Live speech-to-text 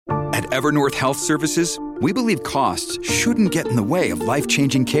At Evernorth Health Services, we believe costs shouldn't get in the way of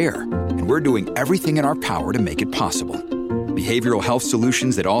life-changing care, and we're doing everything in our power to make it possible. Behavioral health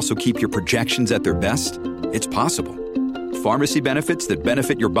solutions that also keep your projections at their best? It's possible. Pharmacy benefits that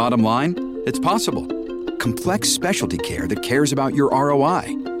benefit your bottom line? It's possible. Complex specialty care that cares about your ROI?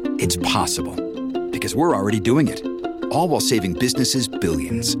 It's possible. Because we're already doing it. All while saving businesses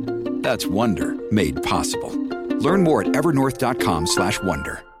billions. That's Wonder made possible. Learn more at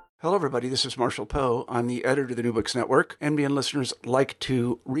evernorth.com/wonder. Hello, everybody. This is Marshall Poe. I'm the editor of the New Books Network. NBN listeners like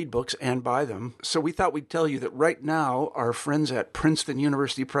to read books and buy them. So we thought we'd tell you that right now, our friends at Princeton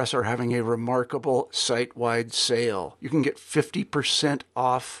University Press are having a remarkable site-wide sale. You can get 50%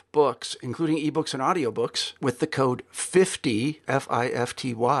 off books, including ebooks and audiobooks, with the code 50,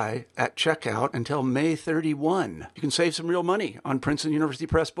 F-I-F-T-Y, at checkout until May 31. You can save some real money on Princeton University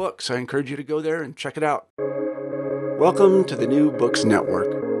Press books. I encourage you to go there and check it out. Welcome to the New Books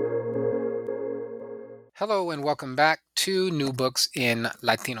Network. Hello and welcome back to New Books in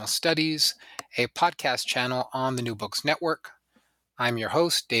Latino Studies, a podcast channel on the New Books Network. I'm your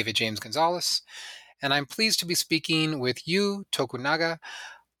host, David James Gonzalez, and I'm pleased to be speaking with Yu Tokunaga,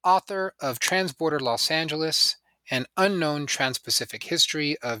 author of Transborder Los Angeles, An Unknown Trans-Pacific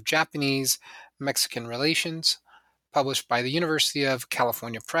History of Japanese-Mexican Relations, published by the University of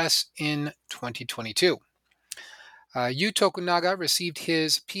California Press in 2022. Yu Tokunaga received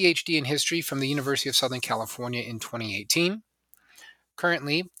his PhD in history from the University of Southern California in 2018.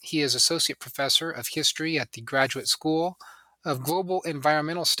 Currently, he is Associate Professor of History at the Graduate School of Global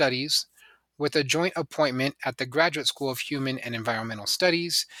Environmental Studies with a joint appointment at the Graduate School of Human and Environmental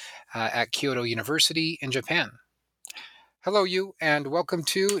Studies at Kyoto University in Japan. Hello, Yu, and welcome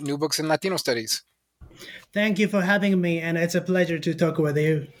to New Books in Latino Studies. Thank you for having me, and it's a pleasure to talk with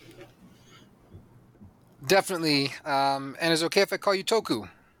you. Definitely. And is it okay if I call you Toku?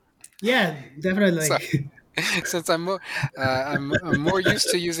 Yeah, definitely. Since I'm more used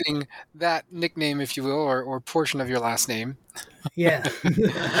to using that nickname, if you will, or portion of your last name. Yeah.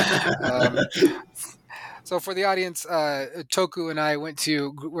 So for the audience, Toku and I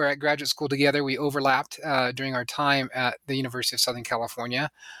we're at graduate school together. We overlapped during our time at the University of Southern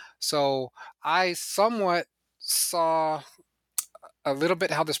California. So I somewhat saw a little bit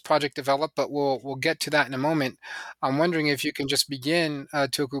how this project developed, but we'll get to that in a moment. I'm wondering if you can just begin,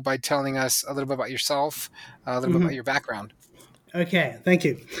 Toku, by telling us a little bit about yourself, a little bit about your background. Okay, thank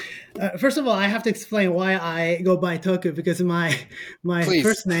you. First of all, I have to explain why I go by Toku, because my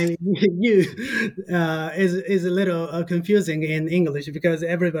first name, Yu, is a little confusing in English, because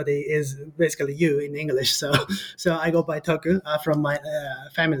everybody is basically Yu in English. So I go by Toku from my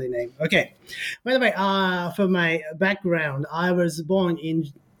family name. Okay. By the way, for my background, I was born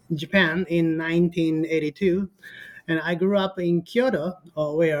in Japan in 1982, and I grew up in Kyoto,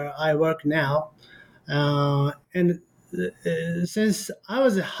 where I work now, and since I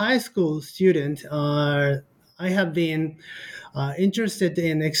was a high school student, I have been interested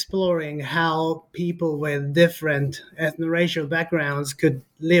in exploring how people with different ethno-racial backgrounds could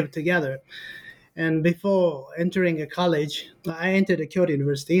live together. And before entering a college, I entered a Kyoto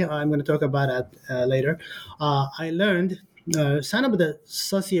University. I'm going to talk about that later. I learned some of the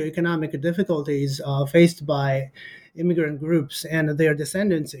socioeconomic difficulties faced by immigrant groups and their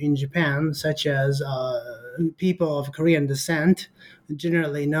descendants in Japan, such as people of Korean descent,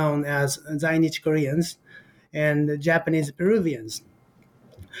 generally known as Zainichi Koreans, and Japanese Peruvians.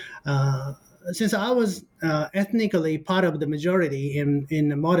 Since I was ethnically part of the majority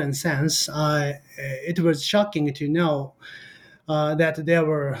in a modern sense, it was shocking to know that there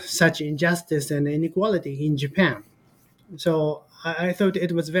were such injustice and inequality in Japan. So I thought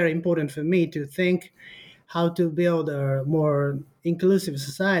it was very important for me to think how to build a more inclusive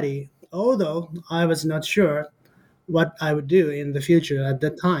society, although I was not sure what I would do in the future at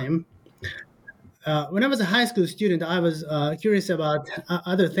that time. When I was a high school student, I was curious about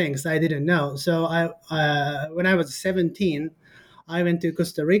other things I didn't know. So when I was 17, I went to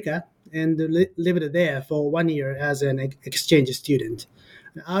Costa Rica and lived there for 1 year as an exchange student.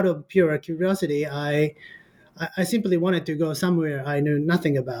 Out of pure curiosity, I simply wanted to go somewhere I knew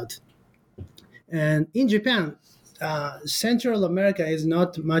nothing about. And in Japan, Central America is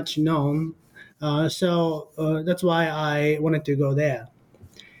not much known, so that's why I wanted to go there.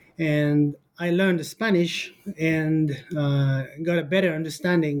 And I learned Spanish and got a better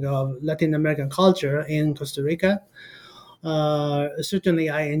understanding of Latin American culture in Costa Rica. Certainly,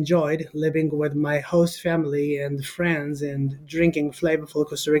 I enjoyed living with my host family and friends and drinking flavorful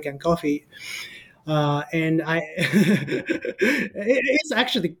Costa Rican coffee. And it's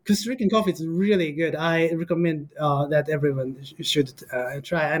actually Costa Rican coffee is really good. I recommend that everyone should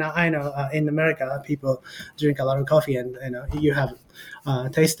try. And I know in America people drink a lot of coffee, and you have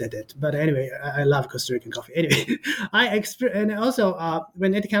tasted it. But anyway, I love Costa Rican coffee. Anyway, and also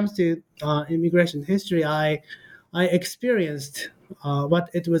when it comes to immigration history, I experienced what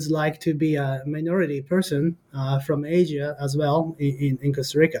it was like to be a minority person from Asia as well in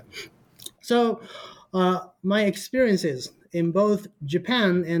Costa Rica. So, my experiences in both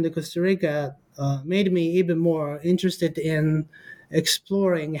Japan and Costa Rica made me even more interested in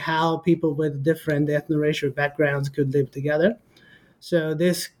exploring how people with different ethno-racial backgrounds could live together. So,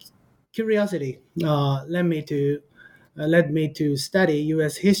 this curiosity led me to study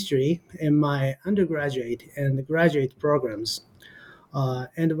U.S. history in my undergraduate and graduate programs.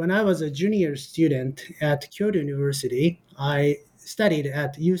 And when I was a junior student at Kyoto University, I studied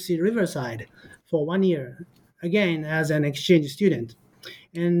at UC Riverside for 1 year, again as an exchange student,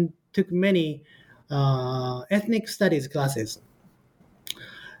 and took many ethnic studies classes.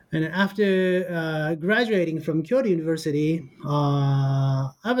 And after graduating from Kyoto University,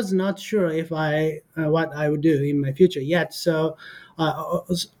 I was not sure if what I would do in my future yet. So,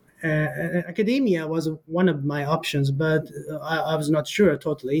 academia was one of my options, but I was not sure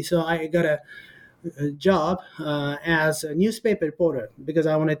totally. So I got a job as a newspaper reporter because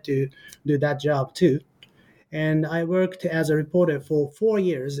I wanted to do that job too. And I worked as a reporter for 4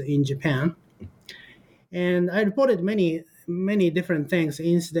 years in Japan, and I reported many different things,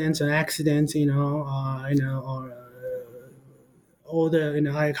 incidents and accidents, or all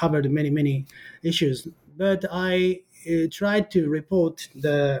the I covered many issues. But I tried to report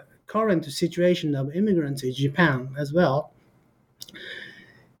the current situation of immigrants in Japan as well.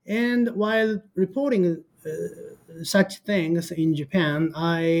 And while reporting such things in Japan,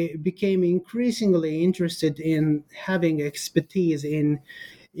 I became increasingly interested in having expertise in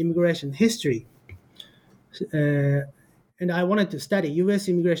immigration history. Uh, and I wanted to study U.S.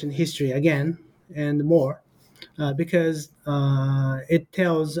 immigration history again and more because it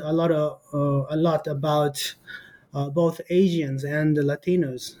tells a lot about both Asians and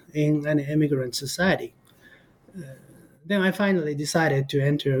Latinos in an immigrant society. Then I finally decided to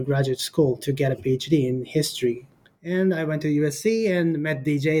enter graduate school to get a PhD in history. And I went to USC and met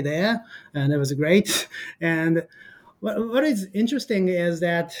DJ there, and it was great. And what is interesting is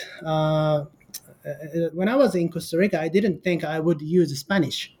that when I was in Costa Rica, I didn't think I would use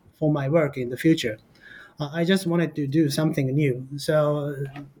Spanish for my work in the future. I just wanted to do something new. So,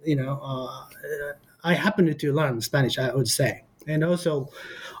 I happened to learn Spanish, I would say. And also,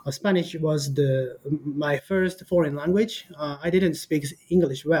 Spanish was my first foreign language. I didn't speak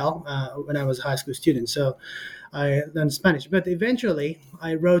English well when I was a high school student, so I learned Spanish. But eventually,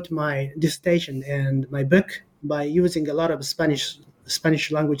 I wrote my dissertation and my book by using a lot of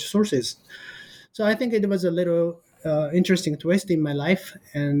Spanish language sources. So I think it was a little interesting twist in my life.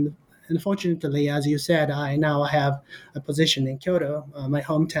 And unfortunately, as you said, I now have a position in Kyoto, my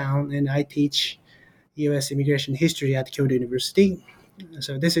hometown, and I teach U.S. immigration history at Kyoto University.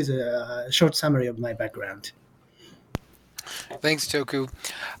 So this is a short summary of my background. Thanks, Toku.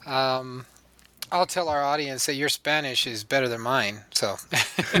 I'll tell our audience that your Spanish is better than mine. So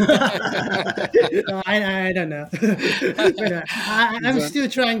I don't know. But, I'm still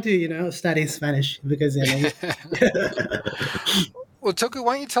trying to study Spanish because. Well, Toku,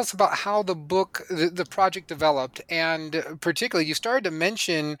 why don't you tell us about how the book, the project developed, and particularly you started to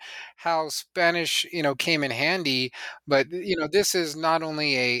mention how Spanish, came in handy, but this is not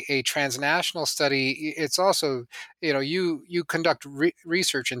only a transnational study; it's also, you conduct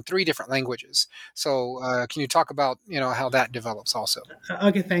research in 3 different languages. So, can you talk about how that develops also?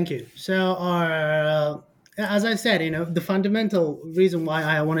 Okay, thank you. So, as I said, the fundamental reason why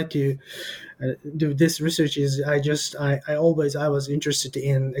I wanted to do this research is I was interested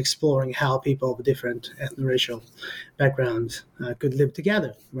in exploring how people of different ethno-racial backgrounds could live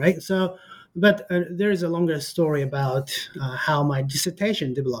together, right? So, but there is a longer story about how my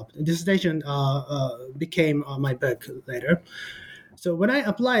dissertation developed. The dissertation became my book later. So when I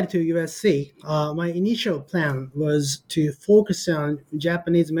applied to USC, my initial plan was to focus on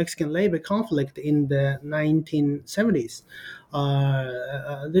Japanese-Mexican labor conflict in the 1970s.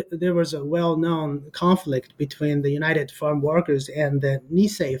 There was a well-known conflict between the United Farm Workers and the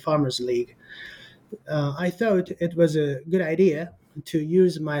Nisei Farmers League. I thought it was a good idea to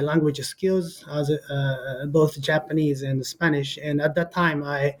use my language skills as both Japanese and Spanish, and at that time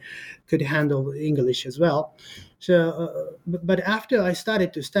I could handle English as well. So, but after I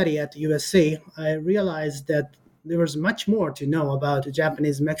started to study at USC, I realized that there was much more to know about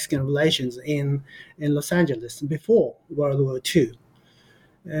Japanese-Mexican relations in Los Angeles before World War II.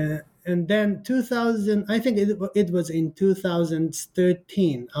 And then 2000, I think it was in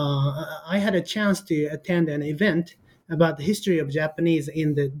 2013, I had a chance to attend an event about the history of Japanese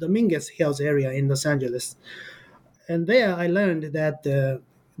in the Dominguez Hills area in Los Angeles. And there I learned that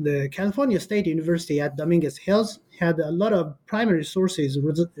the California State University at Dominguez Hills had a lot of primary sources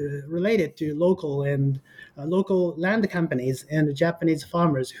related to local land companies and Japanese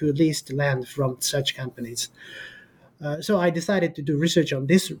farmers who leased land from such companies. So I decided to do research on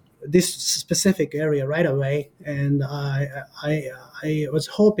this specific area right away, and I was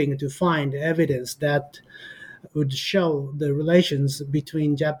hoping to find evidence that would show the relations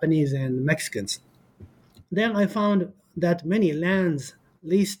between Japanese and Mexicans. Then I found that many lands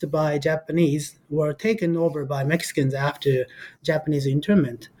leased by Japanese were taken over by Mexicans after Japanese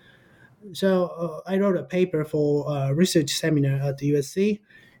internment. So I wrote a paper for a research seminar at the USC,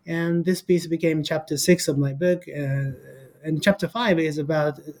 and this piece became chapter 6 of my book. And chapter 5 is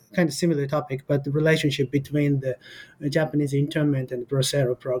about kind of similar topic, but the relationship between the Japanese internment and the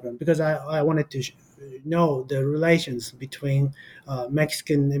Bracero program, because I wanted to know the relations between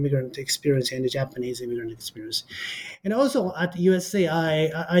Mexican immigrant experience and the Japanese immigrant experience. And also at USC,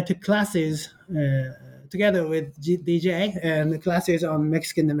 I took classes together with DJ, and classes on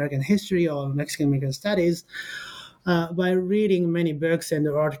Mexican American history or Mexican American studies by reading many books and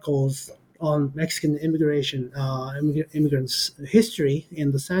articles on Mexican immigrants' history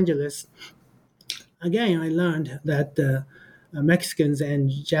in Los Angeles. Again, I learned that Mexicans and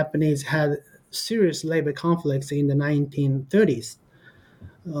Japanese had serious labor conflicts in the 1930s.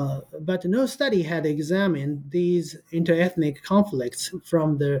 But no study had examined these interethnic conflicts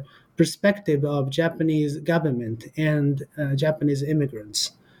from the perspective of Japanese government and Japanese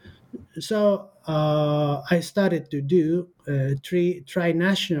immigrants. So I started to do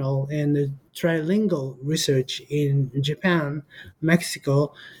tri-national and trilingual research in Japan,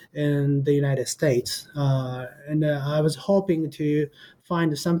 Mexico, and the United States. And I was hoping to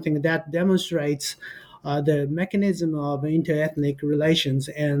find something that demonstrates the mechanism of interethnic relations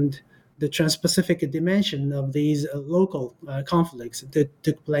and the trans-Pacific dimension of these local conflicts that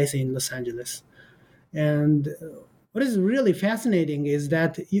took place in Los Angeles. And what is really fascinating is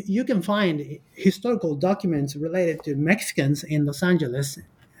that you can find historical documents related to Mexicans in Los Angeles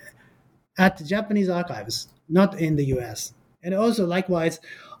at Japanese archives, not in the US. And also, likewise,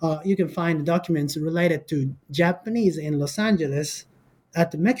 you can find documents related to Japanese in Los Angeles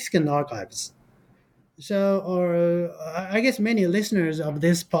at the Mexican archives. So, I guess many listeners of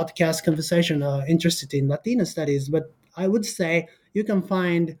this podcast conversation are interested in Latino studies, but I would say you can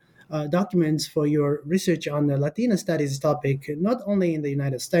find documents for your research on the Latino studies topic, not only in the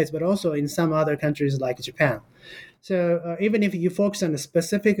United States, but also in some other countries like Japan. So even if you focus on a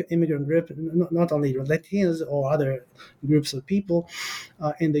specific immigrant group, not only Latinos or other groups of people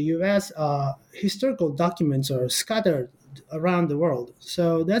in the U.S., historical documents are scattered around the world.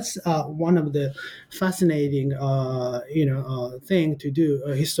 So that's one of the fascinating, thing to do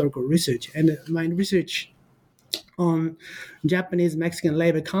historical research. And my research on Japanese-Mexican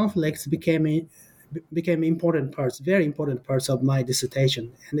labor conflicts became important parts, very important parts of my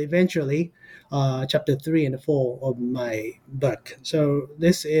dissertation, and eventually chapter 3 and 4 of my book. So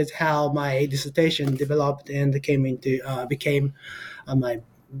this is how my dissertation developed and became my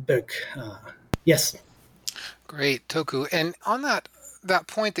book. Yes. Great, Toku. And on that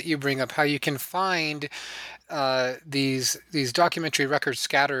point that you bring up, how you can find these documentary records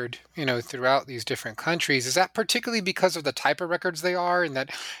scattered, throughout these different countries, is that particularly because of the type of records they are, and that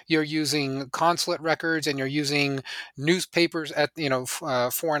you're using consulate records and you're using newspapers at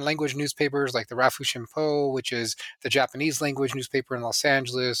foreign language newspapers like the Rafu Shimpo, which is the Japanese language newspaper in Los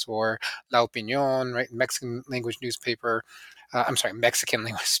Angeles, or La Opinión, right, Mexican language newspaper. Mexican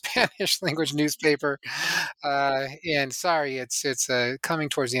language, Spanish language newspaper. And sorry, it's coming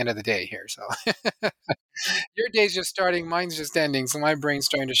towards the end of the day here. So your day's just starting, mine's just ending. So my brain's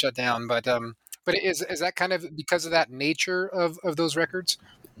starting to shut down. But is that kind of because of that nature of those records?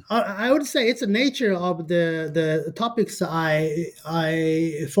 I would say it's the nature of the topics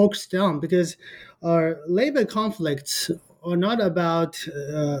I focused on, because our labor conflicts are not about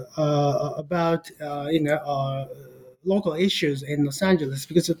local issues in Los Angeles,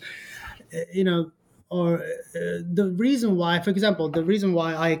 because the reason why, for example, the reason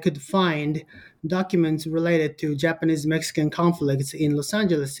why I could find documents related to Japanese-Mexican conflicts in Los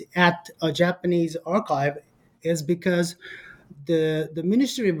Angeles at a Japanese archive is because the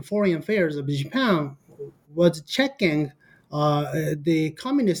Ministry of Foreign Affairs of Japan was checking the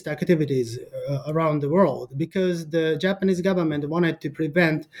communist activities around the world, because the Japanese government wanted to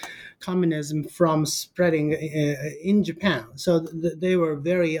prevent communism from spreading in Japan. So they were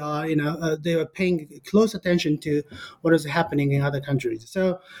very, they were paying close attention to what is happening in other countries.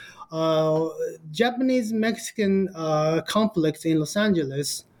 So Japanese-Mexican conflicts in Los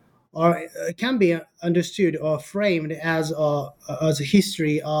Angeles can be understood or framed as a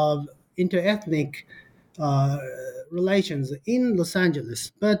history of interethnic relations in Los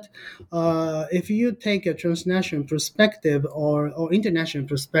Angeles. But if you take a transnational perspective or international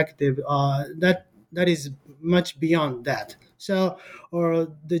perspective, that is much beyond that. So, or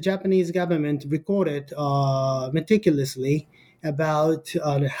the Japanese government recorded meticulously about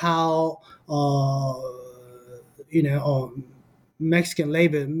how Mexican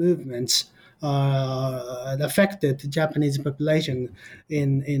labor movements affected the Japanese population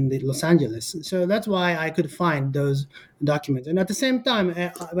in the Los Angeles. So that's why I could find those documents. And at the same time,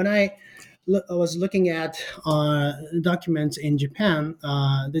 when I was looking at documents in Japan,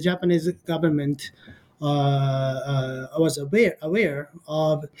 the Japanese government was aware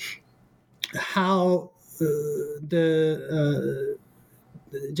of how the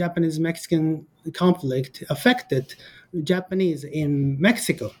Japanese-Mexican conflict affected Japanese in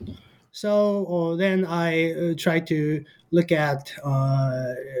Mexico. So then I try to look at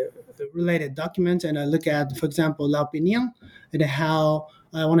related documents, and I look at, for example, La Opinión, and how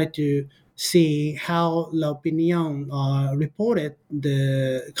I wanted to see how La Opinión reported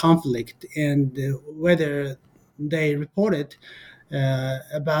the conflict, and whether they reported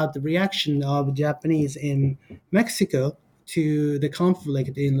about the reaction of Japanese in Mexico to the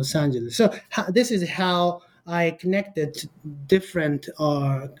conflict in Los Angeles. So this is how I connected different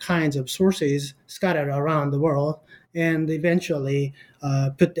kinds of sources scattered around the world, and eventually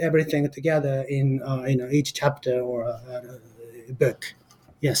put everything together in each chapter or a book.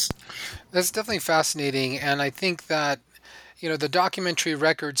 Yes, that's definitely fascinating, and I think that the documentary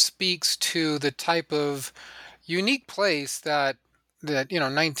record speaks to the type of unique place that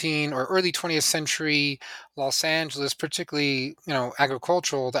 19 or early 20th century Los Angeles, particularly the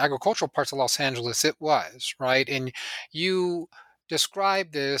agricultural parts of Los Angeles, it was, right? And you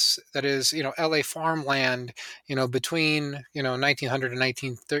describe this, that is, LA farmland, between 1900 and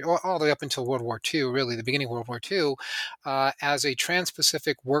 1930, all the way up until World War II, really the beginning of World War II, as a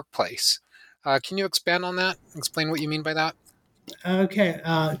trans-Pacific workplace. Can you expand on that? Explain what you mean by that? Okay,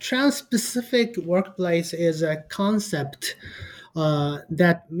 trans-Pacific workplace is a concept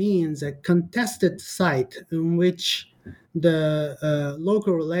that means a contested site in which the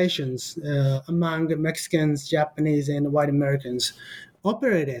local relations among Mexicans, Japanese, and white Americans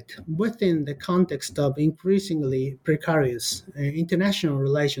operated within the context of increasingly precarious international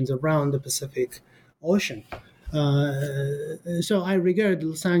relations around the Pacific Ocean. So I regard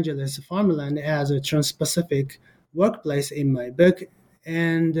Los Angeles farmland as a trans-Pacific workplace in my book,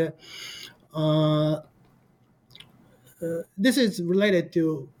 and this is related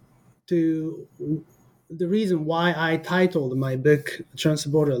to the reason why I titled my book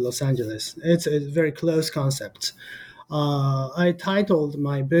Transborder Los Angeles. It's a very close concept. I titled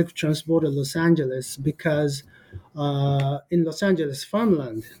my book Transborder Los Angeles because in Los Angeles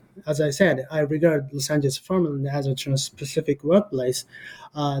farmland, as I said, I regard Los Angeles farmland as a trans-Pacific workplace.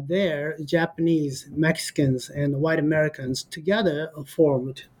 There, Japanese, Mexicans, and white Americans together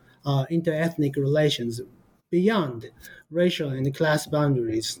formed interethnic relations beyond racial and class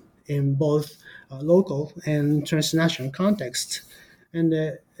boundaries in both local and transnational contexts. And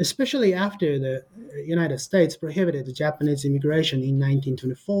especially after the United States prohibited Japanese immigration in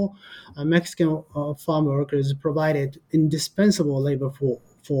 1924, Mexican farm workers provided indispensable labor for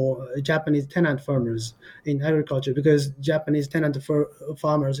Japanese tenant farmers in agriculture, because Japanese tenant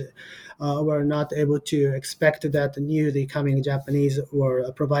farmers were not able to expect that the newly coming Japanese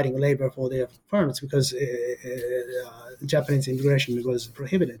were providing labor for their farms, because Japanese immigration was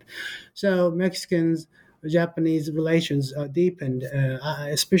prohibited. So Mexicans Japanese relations deepened,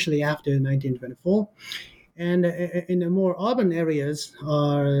 especially after 1924. And in the more urban areas,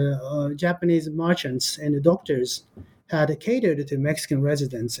 Japanese merchants and doctors had catered to Mexican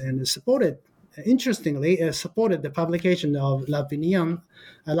residents and supported the publication of La Opinión.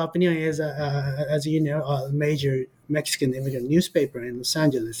 La Opinión is, as you know, a major Mexican immigrant newspaper in Los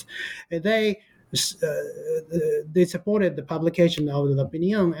Angeles. They supported the publication of La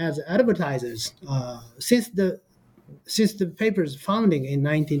Opinión as advertisers since the paper's founding in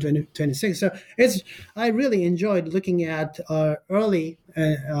 1926. So I really enjoyed looking at early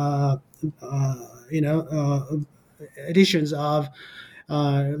editions of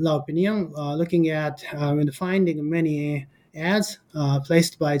La Opinión, looking at and finding many ads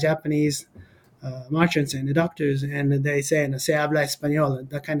placed by Japanese merchants and doctors, and they say, "Se habla español,"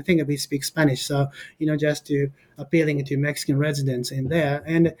 that kind of thing. We speak Spanish, so just to appealing to Mexican residents in there.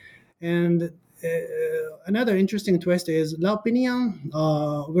 And another interesting twist is La Opinion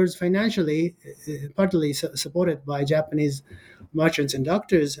was financially partly supported by Japanese merchants and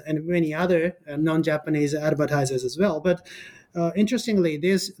doctors and many other non-Japanese advertisers as well. But interestingly,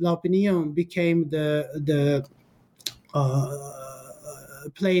 this La Opinion became the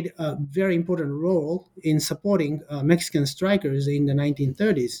played a very important role in supporting Mexican strikers in the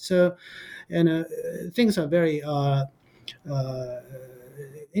 1930s. So, and things are very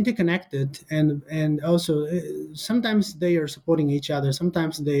interconnected, and also sometimes they are supporting each other,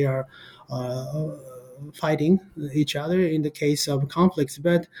 sometimes they are fighting each other in the case of conflicts.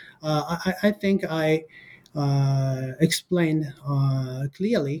 But I think I explained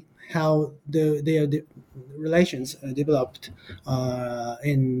clearly how their relations developed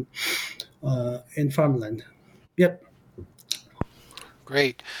in farmland. Yep.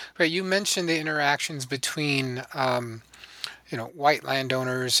 Great. You mentioned the interactions between white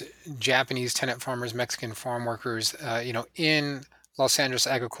landowners, Japanese tenant farmers, Mexican farm workers, in Los Angeles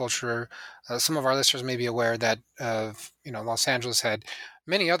agriculture. Some of our listeners may be aware that Los Angeles had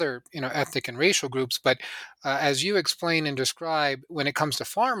many other ethnic and racial groups, but as you explain and describe, when it comes to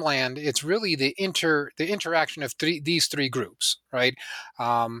farmland, it's really the interaction of these three groups, right?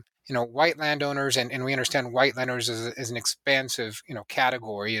 White landowners, and we understand white landowners as an expansive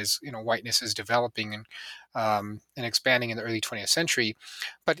category as whiteness is developing and expanding in the early 20th century.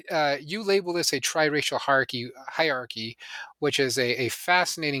 But you label this a triracial hierarchy, which is a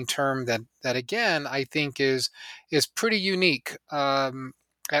fascinating term that again I think is pretty unique,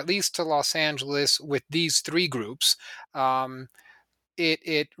 at least to Los Angeles with these three groups.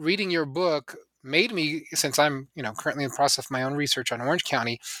 It reading your book made me, since I'm currently in the process of my own research on Orange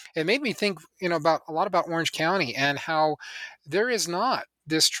County, it made me think about a lot about Orange County and how there is not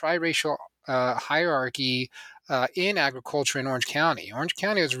this triracial hierarchy in agriculture in Orange County. Orange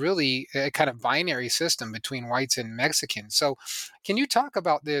County is really a kind of binary system between whites and Mexicans. So can you talk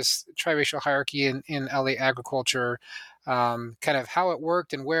about this triracial hierarchy in LA agriculture, kind of how it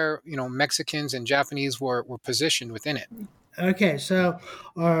worked and where Mexicans and Japanese were positioned within it? Okay, so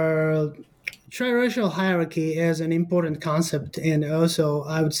our triracial hierarchy is an important concept, and also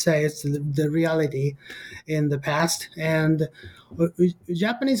I would say it's the reality in the past. And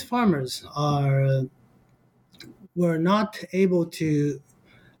Japanese farmers were not able to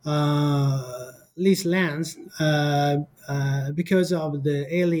lease lands because of the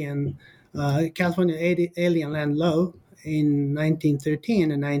California alien land law in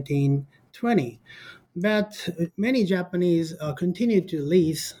 1913 and 1920. But many Japanese continued to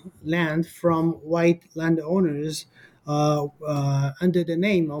lease land from white landowners under the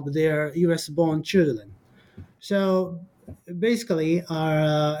name of their U.S.-born children. So basically,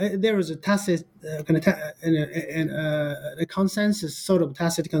 there was a tacit a consensus, sort of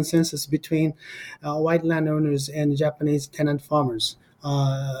tacit consensus between white landowners and Japanese tenant farmers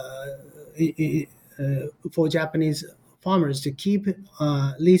for Japanese farmers to keep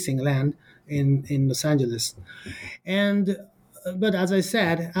leasing land in Los Angeles. But as I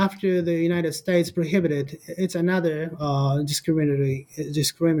said, after the United States prohibited, it's another discriminatory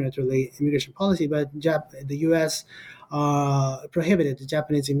immigration policy, but the U.S. Prohibited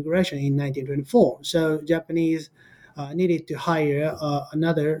Japanese immigration in 1924. So Japanese needed to hire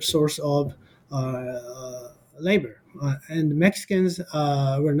another source of labor. And Mexicans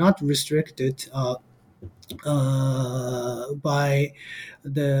were not restricted by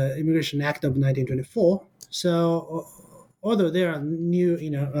the Immigration Act of 1924. So, although there are new,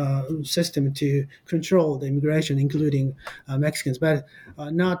 system to control the immigration, including Mexicans, but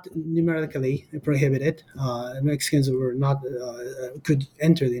not numerically prohibited. Mexicans were not could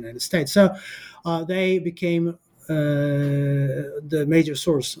enter the United States. So, they became the major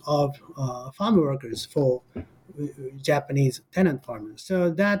source of farm workers for Japanese tenant farmers. So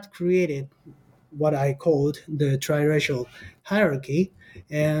that created what I called the triracial hierarchy.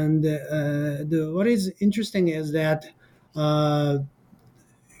 And what is interesting is that,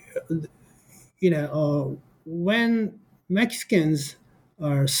 when Mexicans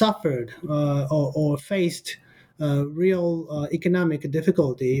suffered or faced real economic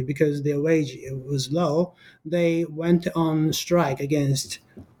difficulty because their wage was low, they went on strike against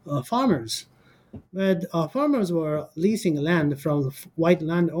farmers. But farmers were leasing land from white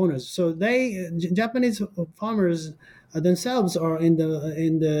landowners, so Japanese farmers themselves are in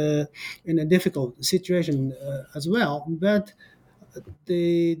a difficult situation as well. But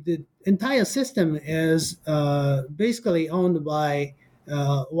the entire system is basically owned by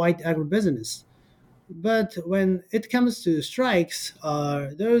white agribusiness. But when it comes to strikes,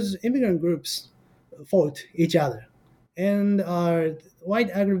 those immigrant groups fought each other, and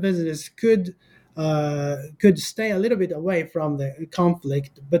white agribusiness could stay a little bit away from the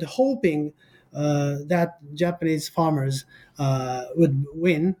conflict, but hoping that Japanese farmers would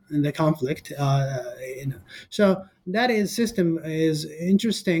win in the conflict. So that system is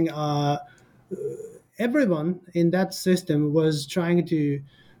interesting. Everyone in that system was trying to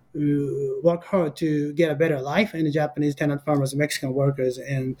work hard to get a better life, and the Japanese tenant farmers, Mexican workers,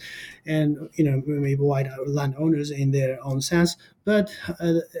 and maybe white landowners in their own sense. But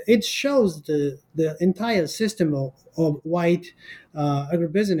it shows the entire system of white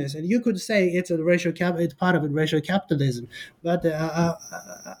agribusiness, and you could say it's it's part of racial capitalism. But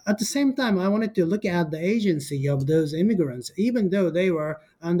at the same time, I wanted to look at the agency of those immigrants, even though they were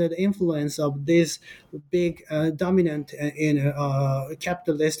under the influence of this big dominant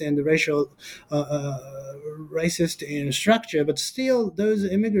capitalist and racial racist structure, but still those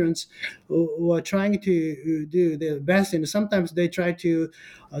immigrants were trying to do their best, and sometimes they try to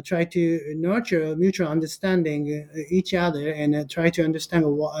nurture mutual understanding each other, and try to understand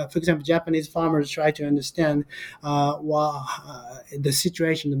for example, Japanese farmers try to understand the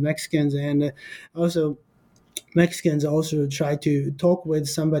situation of Mexicans, and also Mexicans also try to talk with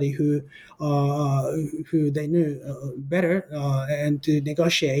somebody who they knew better, and to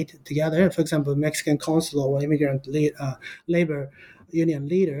negotiate together. For example, Mexican consul or immigrant labor union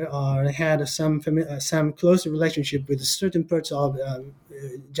leader had some close relationship with certain parts of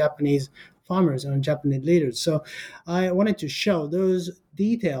Japanese farmers and Japanese leaders. So I wanted to show those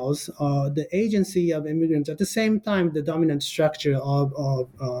details, the agency of immigrants, at the same time the dominant structure of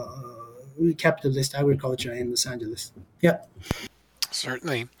capitalist agriculture in Los Angeles. Yeah,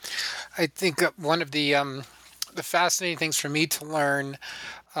 certainly. I think one of the fascinating things for me to learn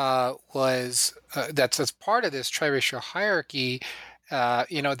was that's part of this triracial hierarchy.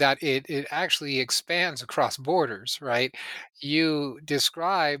 That it actually expands across borders, right? You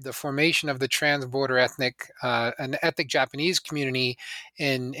describe the formation of the trans-border an ethnic Japanese community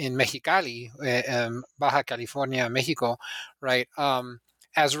in Mexicali, Baja California, Mexico, right?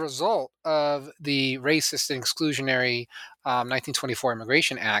 As a result of the racist and exclusionary 1924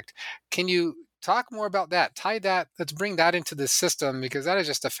 Immigration Act. Can you talk more about that? Let's bring that into the system, because that is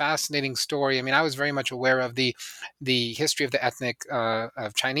just a fascinating story. I mean, I was very much aware of the history of the ethnic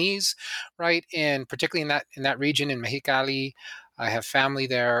of Chinese, right? And particularly in that region in Mexicali. I have family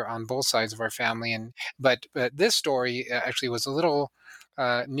there on both sides of our family, but this story actually was a little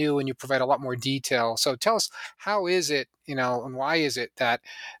new, and you provide a lot more detail. So tell us, how is it, and why is it that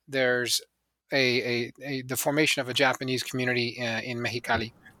there's the formation of a Japanese community in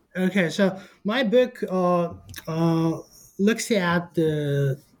Mexicali? Okay, so my book looks at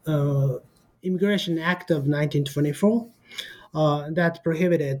the Immigration Act of 1924 that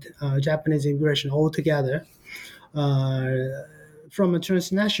prohibited Japanese immigration altogether from a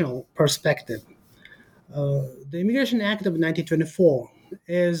transnational perspective. The Immigration Act of 1924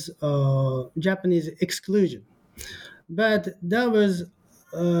 is Japanese exclusion, but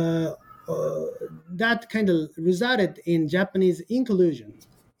that kind of resulted in Japanese inclusion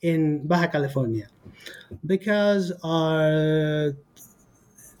in Baja California, because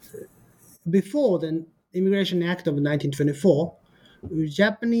before the Immigration Act of 1924, the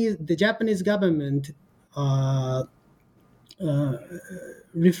Japanese government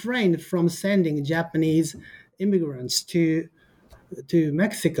refrained from sending Japanese immigrants to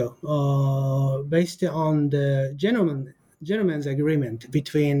Mexico based on the gentleman's agreement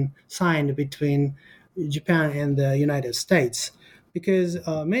signed between Japan and the United States, because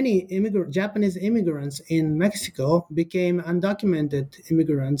many Japanese immigrants in Mexico became undocumented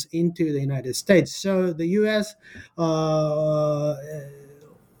immigrants into the United States. So the U.S.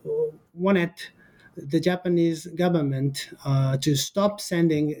 wanted the Japanese government to stop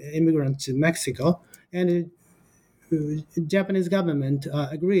sending immigrants to Mexico, and the Japanese government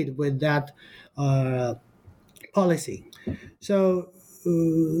agreed with that policy. So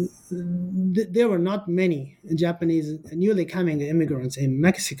there were not many Japanese newly coming immigrants in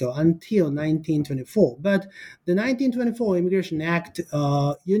Mexico until 1924. But the 1924 Immigration Act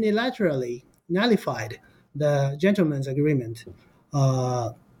unilaterally nullified the gentleman's agreement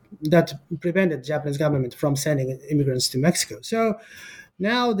that prevented the Japanese government from sending immigrants to Mexico. So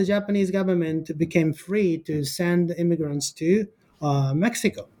now the Japanese government became free to send immigrants to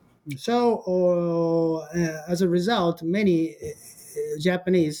Mexico. So as a result, many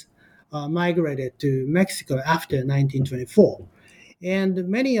Japanese migrated to Mexico after 1924. and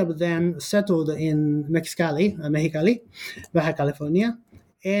many of them settled in Mexicali, Baja California,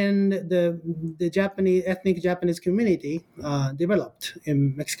 and the Japanese ethnic Japanese community developed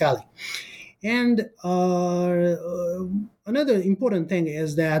in Mexicali. And another important thing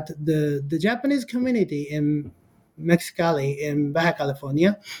is that the Japanese community in Mexicali in Baja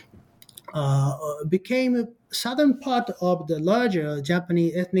California became a southern part of the larger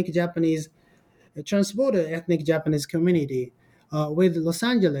ethnic Japanese transborder ethnic Japanese community, with Los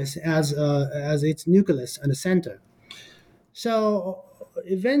Angeles as its nucleus and center. So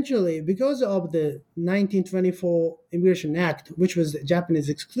eventually, because of the 1924 Immigration Act, which was the Japanese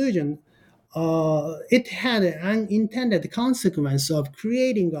exclusion, it had an unintended consequence of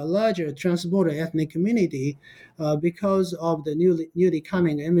creating a larger transborder ethnic community because of the newly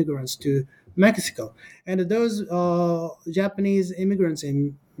coming immigrants to Mexico. And those Japanese immigrants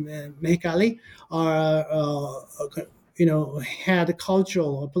in Mexicali are had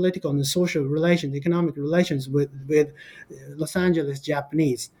cultural, political, and social relations, economic relations with Los Angeles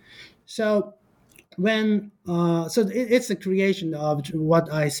Japanese. So it's the creation of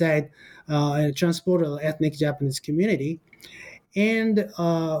what I said, a transporter ethnic Japanese community. And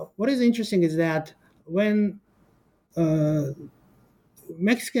what is interesting is that when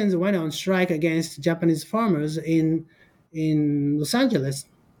Mexicans went on strike against Japanese farmers in Los Angeles,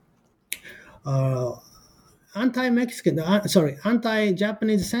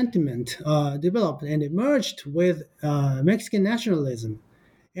 anti-Japanese sentiment developed and emerged with Mexican nationalism,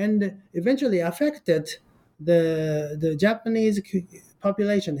 and eventually affected the Japanese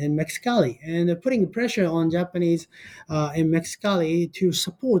population in Mexicali, and putting pressure on Japanese in Mexicali to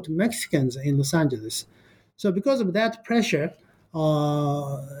support Mexicans in Los Angeles. So because of that pressure,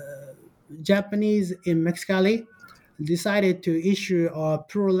 Japanese in Mexicali decided to issue a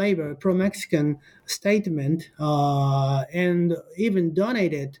pro-labor, pro-Mexican statement, and even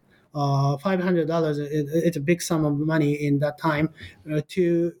donated $500. It's a big sum of money in that time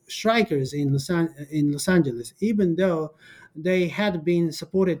to strikers in Los Angeles, even though they had been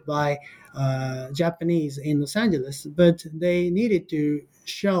supported by Japanese in Los Angeles, but they needed to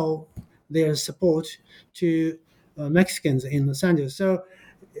show their support to Mexicans in Los Angeles. So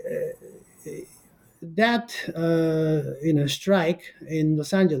that strike in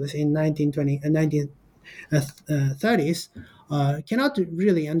Los Angeles in 1930s cannot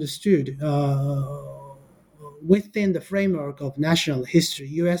really understood within the framework of national history,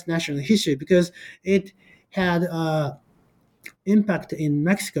 U.S. national history, because it had impact in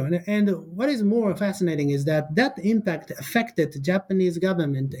Mexico. And what is more fascinating is that impact affected the Japanese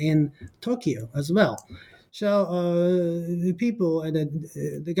government in Tokyo as well. So the people and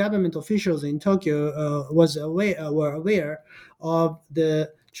the government officials in Tokyo were aware of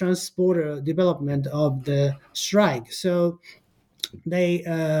the transporter development of the strike. So they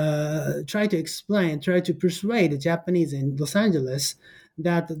try to persuade the Japanese in Los Angeles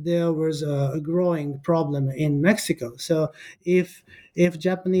that there was a growing problem in Mexico. So if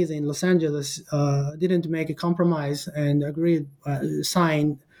Japanese in Los Angeles didn't make a compromise and agreed to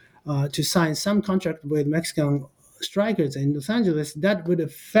sign some contract with Mexican strikers in Los Angeles, that would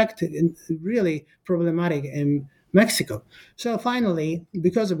affect really problematic in Mexico. So finally,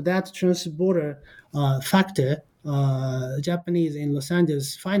 because of that transborder factor, Japanese in Los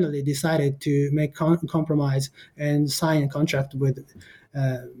Angeles finally decided to make compromise and sign a contract with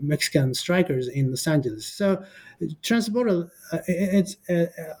Mexican strikers in Los Angeles. So transporter,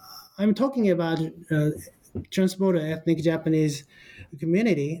 I'm talking about transporter ethnic Japanese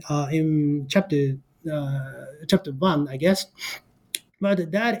community in chapter 1, I guess.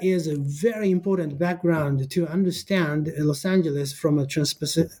 But that is a very important background to understand Los Angeles from a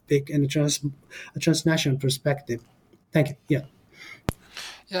trans-Pacific and a transnational perspective. Thank you. Yeah.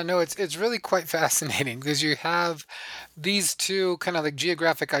 Yeah, no, it's really quite fascinating because you have these two kind of like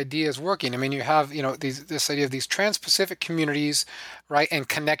geographic ideas working. I mean, you have, this idea of these trans-Pacific communities, right, and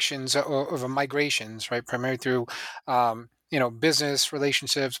connections of migrations, right, primarily through business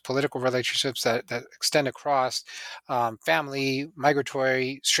relationships, political relationships that extend across family,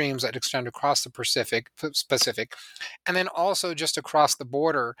 migratory streams that extend across the Pacific, and then also just across the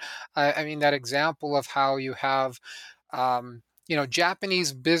border. I mean, that example of how you have,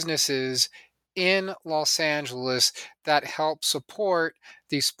 Japanese businesses in Los Angeles that help support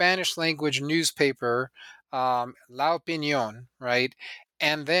the Spanish language newspaper, La Opinión, right?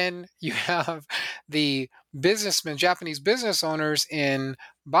 And then you have the Japanese business owners in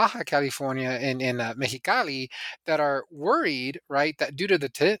Baja California, in Mexicali, that are worried, right, that due to the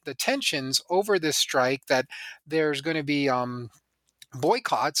tensions over this strike, that there's going to be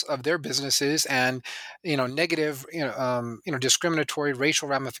boycotts of their businesses and negative discriminatory racial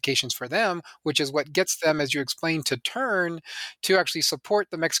ramifications for them, which is what gets them, as you explained, to turn to actually support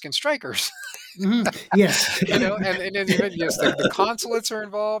the Mexican strikers. Yes. And as you mentioned, yes, the consulates are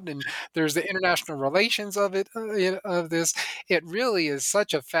involved, and there's the international relations of it, of this. It really is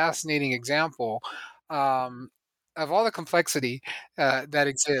such a fascinating example. Of all the complexity that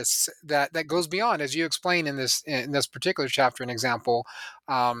exists, that goes beyond, as you explain in this particular chapter, an example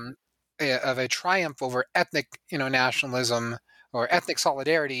of a triumph over ethnic, nationalism or ethnic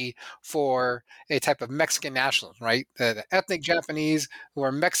solidarity for a type of Mexican nationalism, right? The ethnic Japanese who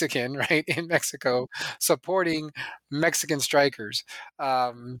are Mexican, right, in Mexico, supporting Mexican strikers.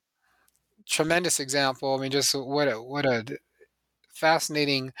 Um, Tremendous example. I mean, just what a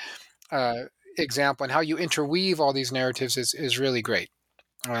fascinating uh, example, and how you interweave all these narratives is really great,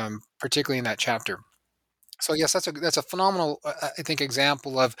 particularly in that chapter. So yes, that's a phenomenal, I think,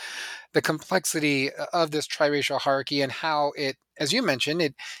 example of the complexity of this triracial hierarchy, and how it, as you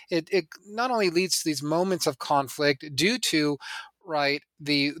mentioned, it not only leads to these moments of conflict due to, right,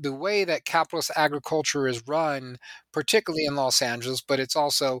 the way that capitalist agriculture is run, particularly in Los Angeles, but it's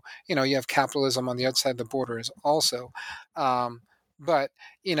also, you have capitalism on the outside of the border is also, um, but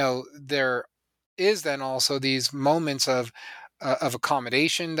there is then also these moments of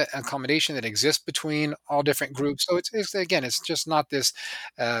accommodation that exists between all different groups. So it's again, it's just not this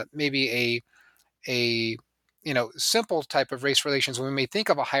maybe a simple type of race relations. When we may think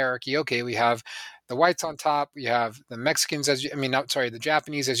of a hierarchy, okay, we have the whites on top, we have the Mexicans, the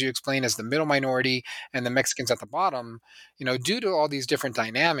Japanese, as you explained, as the middle minority, and the Mexicans at the bottom. Due to all these different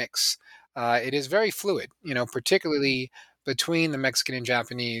dynamics, it is very fluid. Particularly between the Mexican and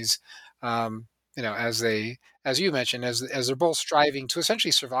Japanese. As you mentioned, as they're both striving to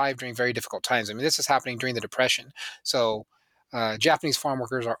essentially survive during very difficult times. I mean, this is happening during the Depression. So Japanese farm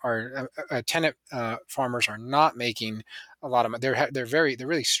workers tenant farmers are not making a lot of money. They're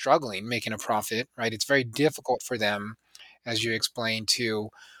really struggling making a profit, right? It's very difficult for them, as you explained, to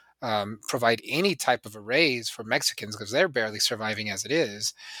provide any type of a raise for Mexicans, because they're barely surviving as it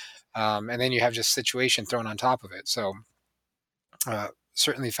is. And then you have just situation thrown on top of it. So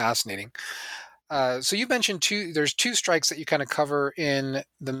certainly fascinating. So you mentioned there's two strikes that you kind of cover in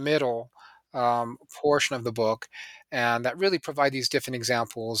the middle portion of the book, and that really provide these different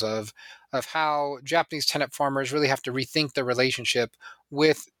examples of how Japanese tenant farmers really have to rethink their relationship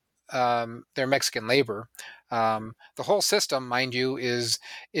with their Mexican labor. The whole system, mind you, is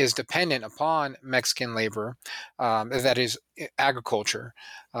dependent upon Mexican labor, that is agriculture,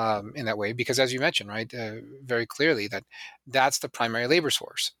 in that way, because as you mentioned, right, very clearly that's the primary labor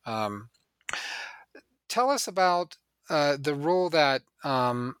source. Tell us about the role that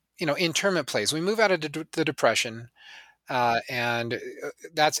internment plays. We move out of the Depression, and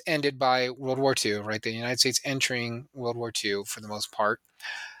that's ended by World War II, right? The United States entering World War II for the most part.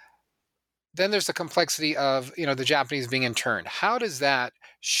 Then there's the complexity of the Japanese being interned. How does that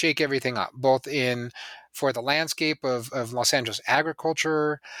shake everything up, both for the landscape of Los Angeles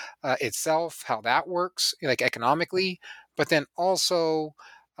agriculture itself, how that works, like economically, but then also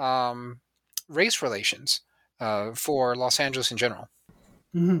race relations for Los Angeles in general?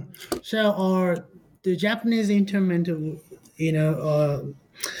 So, the Japanese internment,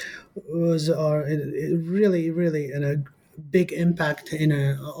 was really, really a big impact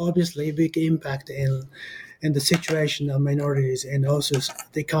obviously big impact in the situation of minorities and also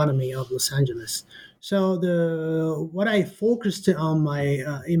the economy of Los Angeles. So what I focused on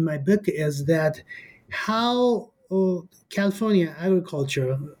in my book is that how California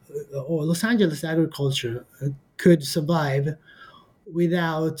agriculture or Los Angeles agriculture could survive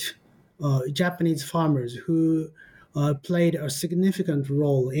without Japanese farmers who played a significant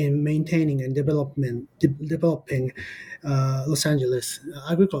role in maintaining and developing Los Angeles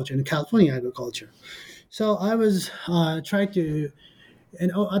agriculture and California agriculture. So I was trying to,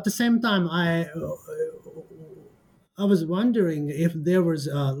 and at the same time, I was wondering if there was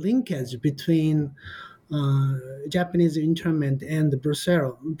a linkage between Japanese internment and the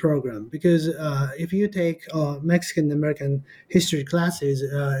Bracero program, because if you take Mexican American history classes,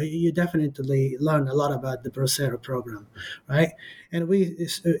 you definitely learn a lot about the Bracero program, right? And we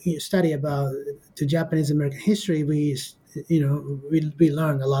study about the Japanese American history. We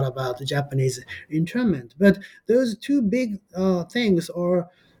learn a lot about the Japanese internment, but those two big things are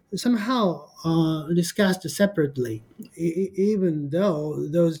somehow discussed separately, even though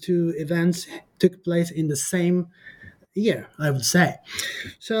those two events took place in the same year, I would say.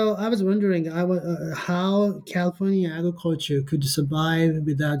 So I was wondering how California agriculture could survive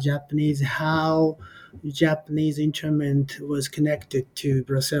without Japanese, how Japanese internment was connected to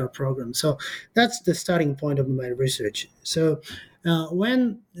Bracero program. So that's the starting point of my research. So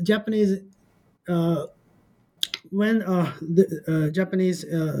when Japanese the Japanese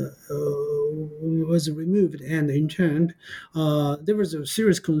was removed and interned, there was a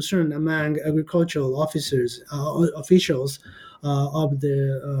serious concern among agricultural officials of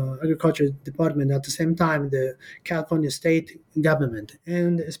the agriculture department. At the same time, the California state government,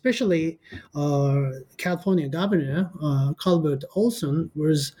 and especially California governor Calvert Olson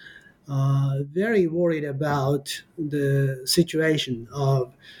was very worried about the situation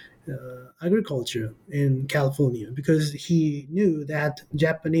of agriculture in California, because he knew that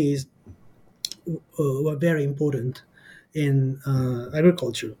Japanese were very important in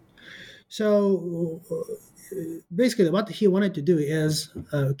agriculture. So basically, what he wanted to do is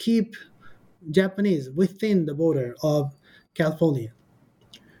keep Japanese within the border of California.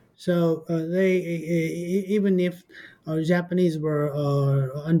 So they, even if Japanese were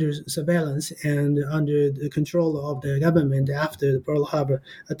under surveillance and under the control of the government after the Pearl Harbor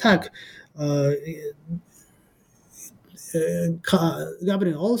attack,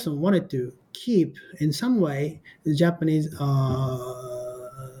 Governor Olson wanted to keep, in some way, the Japanese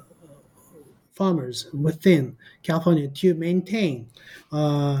farmers within California to maintain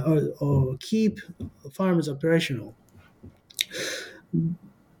or keep farmers operational.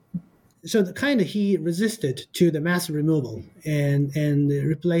 So he resisted to the mass removal and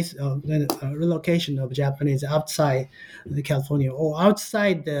relocation of Japanese outside the California or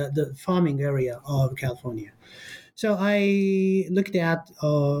outside the farming area of California. So I looked at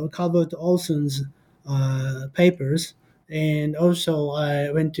Calvert Olson's papers, and also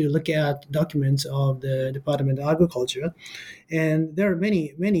I went to look at documents of the Department of Agriculture, and there are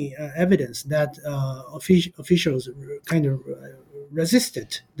many evidence that officials kind of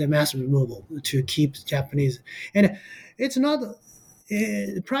resisted the mass removal to keep Japanese. And it's not,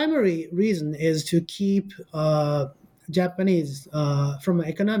 the primary reason is to keep Japanese from an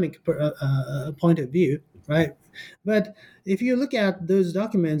economic point of view, right? But if you look at those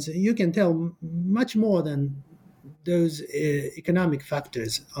documents, you can tell much more than those economic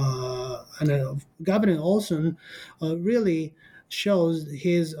factors. And Governor Olson really shows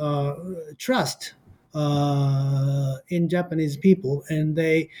his trust in Japanese people, and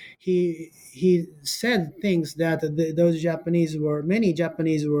he said things that many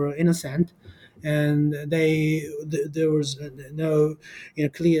Japanese were innocent, and there was no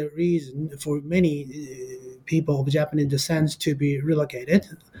clear reason for many people of Japanese descent to be relocated.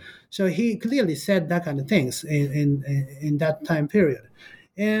 So he clearly said that kind of things in that time period,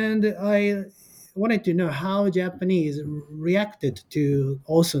 and I wanted to know how Japanese reacted to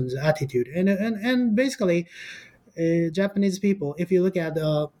Olson's attitude, and basically, Japanese people. If you look at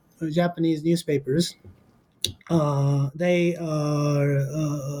Japanese newspapers, they are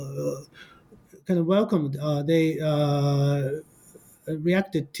kind of welcomed. They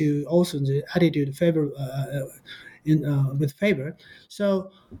reacted to Olson's attitude with favor.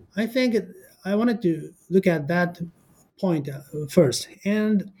 So I think I wanted to look at that point first,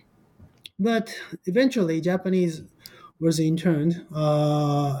 but eventually Japanese was interned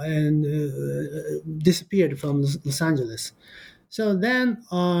and disappeared from Los Angeles. So then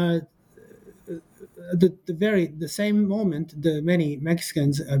the same moment, the many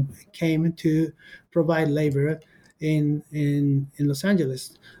Mexicans came to provide labor in Los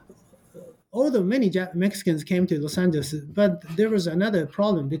Angeles. Although many Mexicans came to Los Angeles, but there was another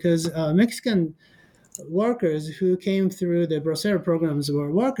problem, because Mexican workers who came through the Bracero programs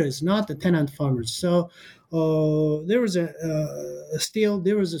were workers, not the tenant farmers. So there was a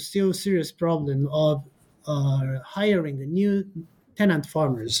still serious problem of hiring the new tenant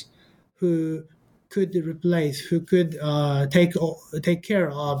farmers who could take care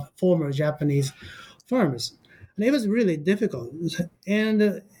of former Japanese farmers, and it was really difficult.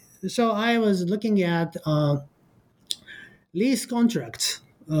 And so I was looking at lease contracts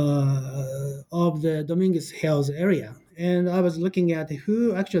of the Dominguez Hills area, and I was looking at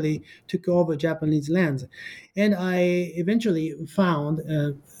who actually took over Japanese lands, and I eventually found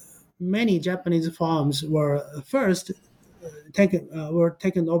many Japanese farms were first taken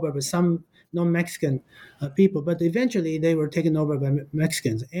over by some non-Mexican people, but eventually they were taken over by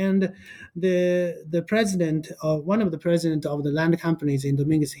Mexicans. And the president, one of the presidents of the land companies in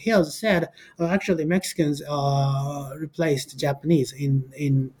Dominguez Hills, said actually Mexicans replaced Japanese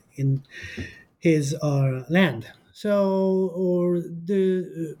in his land. So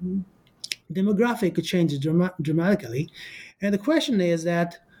demographic changed dramatically. And the question is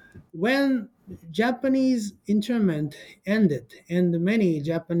that when Japanese internment ended and many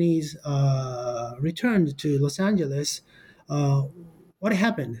Japanese returned to Los Angeles, uh, what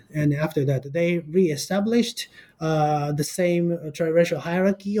happened? And after that, they reestablished the same triracial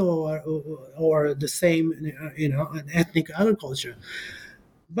hierarchy or the same, ethnic agriculture.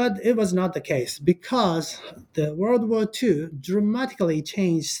 But it was not the case because the World War II dramatically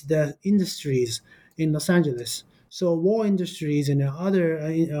changed the industries in Los Angeles. So war industries and other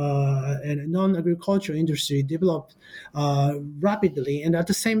and non-agricultural industry developed rapidly, and at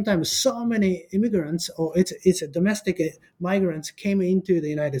the same time, so many immigrants or it's domestic migrants came into the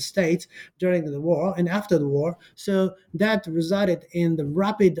United States during the war and after the war. So that resulted in the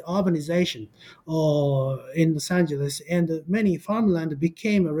rapid urbanization in Los Angeles, and many farmland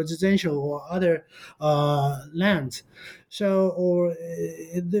became a residential or other lands. So,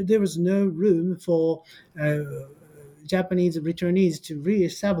 there was no room for Japanese returnees to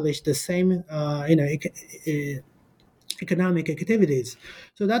reestablish the same, economic activities.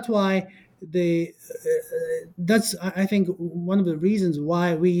 So that's why that's I think one of the reasons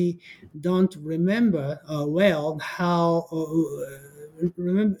why we don't remember well how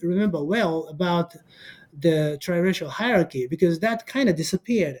remember well about the triracial hierarchy, because that kind of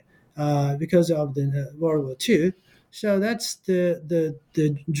disappeared because of the World War II. So that's the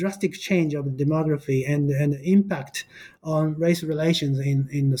drastic change of the demography and the impact on race relations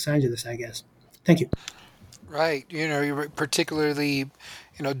in Los Angeles, I guess. Thank you. Right. Particularly,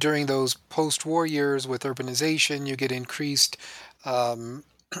 during those post-war years with urbanization, you get increased,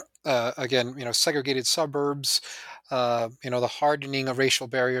 again, segregated suburbs, the hardening of racial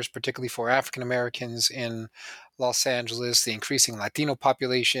barriers, particularly for African Americans in Los Angeles, the increasing Latino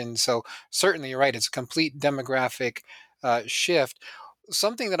population. So certainly you're right. It's a complete demographic shift.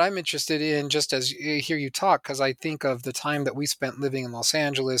 Something that I'm interested in, just as you hear you talk, because I think of the time that we spent living in Los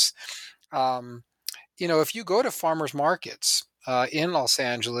Angeles. If you go to farmers markets in Los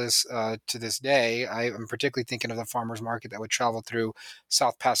Angeles to this day, I'm particularly thinking of the farmers market that would travel through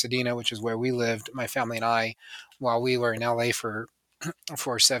South Pasadena, which is where we lived, my family and I, while we were in LA for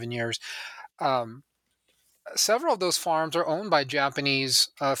 7 years. Several of those farms are owned by Japanese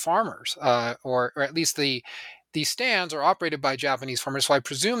farmers, or at least the stands are operated by Japanese farmers. So I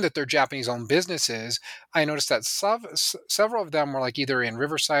presume that they're Japanese-owned businesses. I noticed that several of them were like either in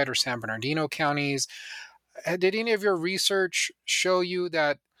Riverside or San Bernardino counties. Did any of your research show you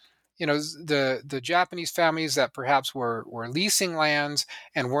that the Japanese families that perhaps were leasing lands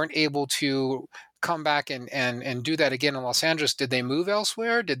and weren't able to come back and do that again in Los Angeles, did they move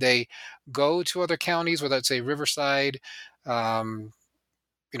elsewhere? Did they go to other counties, whether it's say Riverside, San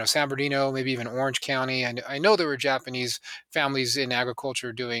Bernardino, maybe even Orange County? And I know there were Japanese families in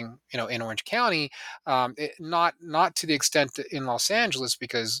agriculture doing, in Orange County, not to the extent that in Los Angeles,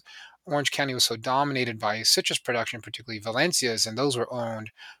 because Orange County was so dominated by citrus production, particularly Valencias, and those were owned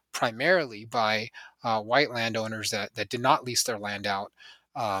primarily by white landowners that did not lease their land out,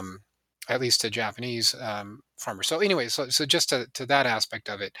 at least to Japanese farmers. So anyway, so just to that aspect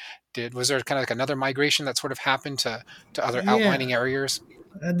of it, was there kind of like another migration that sort of happened to other outlying areas?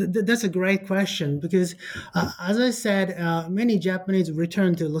 That's a great question, because as I said, many Japanese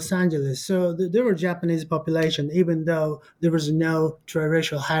returned to Los Angeles. So there were Japanese population, even though there was no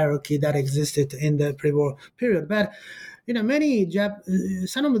triracial hierarchy that existed in the pre-war period. But many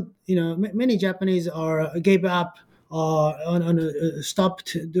Japanese gave up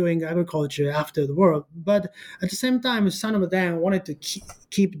stopped doing agriculture after the war. But at the same time, some of them wanted to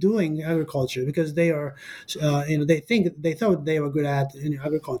keep doing agriculture because they are, they thought they were good at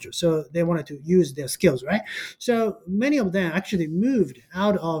agriculture, so they wanted to use their skills, right? So many of them actually moved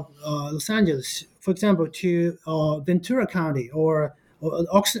out of Los Angeles, for example, to Ventura County or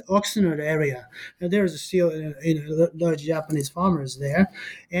Oxnard area. And there's still large Japanese farmers there,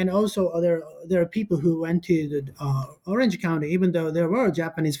 and also there are people who went to the Orange County, even though there were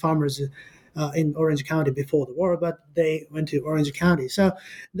Japanese farmers in Orange County before the war, but they went to Orange County. So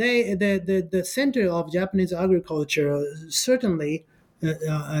the center of Japanese agriculture certainly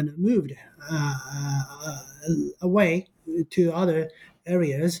moved away to other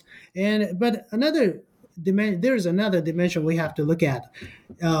areas, but there's another dimension we have to look at.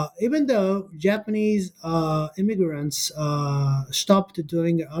 Even though Japanese immigrants stopped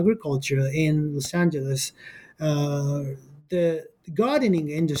doing agriculture in Los Angeles, the gardening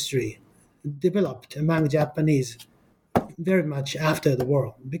industry developed among Japanese very much after the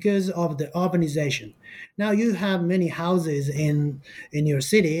war because of the urbanization. Now you have many houses in your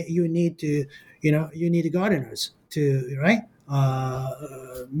city. You need gardeners to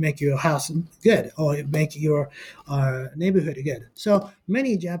make your house good or make your neighborhood good. So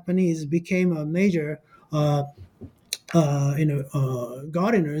many Japanese became a major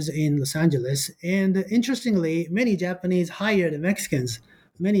gardeners in Los Angeles. And interestingly, many Japanese hired Mexicans.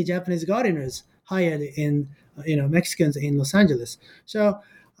 Many Japanese gardeners hired in Mexicans in Los Angeles. So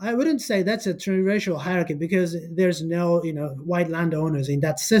I wouldn't say that's a racial hierarchy because there's no white landowners in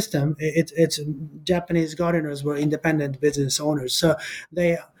that system. It's Japanese gardeners were independent business owners, so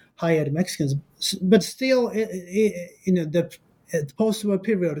they hired Mexicans. But still, the post-war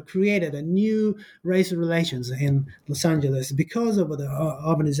period created a new race relations in Los Angeles because of the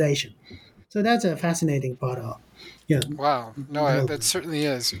urbanization. So that's a fascinating part of. Wow, no, that certainly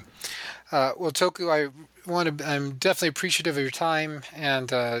is. Well, Toku, I'm definitely appreciative of your time and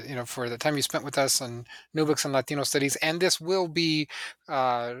for the time you spent with us on New Books and Latino Studies. And this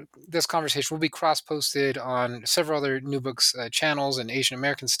conversation will be cross-posted on several other New Books channels and Asian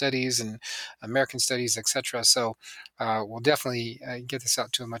American Studies and American Studies, etc. So we'll definitely get this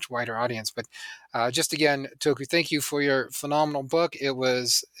out to a much wider audience. But just again, Toku, thank you for your phenomenal book.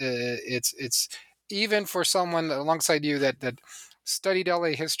 It's even for someone alongside you that studied LA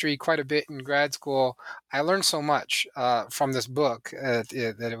history quite a bit in grad school, I learned so much from this book that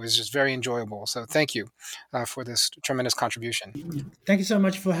it was just very enjoyable. So thank you for this tremendous contribution. Thank you so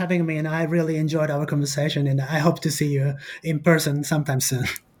much for having me, and I really enjoyed our conversation, and I hope to see you in person sometime soon.